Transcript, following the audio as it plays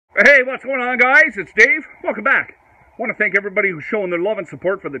Hey, what's going on, guys? It's Dave. Welcome back. I want to thank everybody who's showing their love and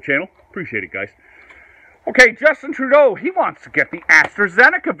support for the channel. Appreciate it, guys. Okay, Justin Trudeau, he wants to get the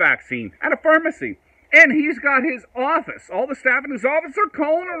AstraZeneca vaccine at a pharmacy. And he's got his office. All the staff in his office are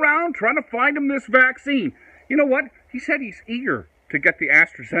calling around trying to find him this vaccine. You know what? He said he's eager to get the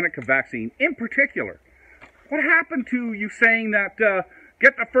AstraZeneca vaccine in particular. What happened to you saying that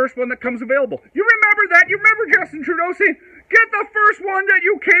get the first one that comes available? You remember that? You remember Justin Trudeau saying, get the first one that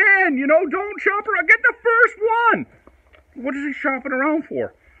you can. You know, don't shop around. Get the first one. What is he shopping around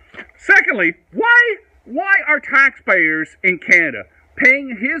for? Secondly, why are taxpayers in Canada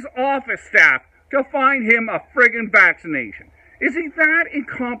paying his office staff to find him a friggin' vaccination? Is he that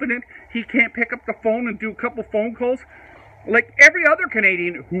incompetent he can't pick up the phone and do a couple phone calls? Like every other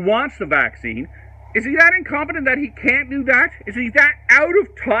Canadian who wants the vaccine, is he that incompetent that he can't do that? Is he that out of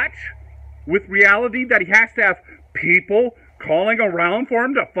touch with reality that he has to have people calling around for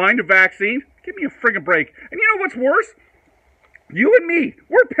him to find a vaccine? Give me a friggin' break. And you know what's worse? You and me,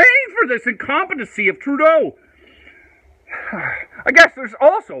 we're paying for this incompetency of Trudeau. I guess there's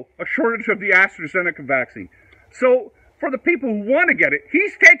also a shortage of the AstraZeneca vaccine. So, for the people who want to get it,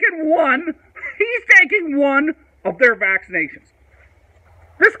 he's taking one of their vaccinations.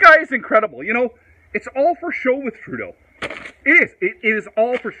 This guy is incredible. You know, it's all for show with Trudeau. It is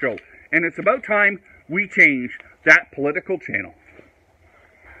all for show. And it's about time we change that political channel.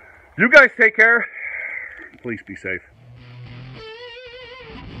 You guys take care. Please be safe.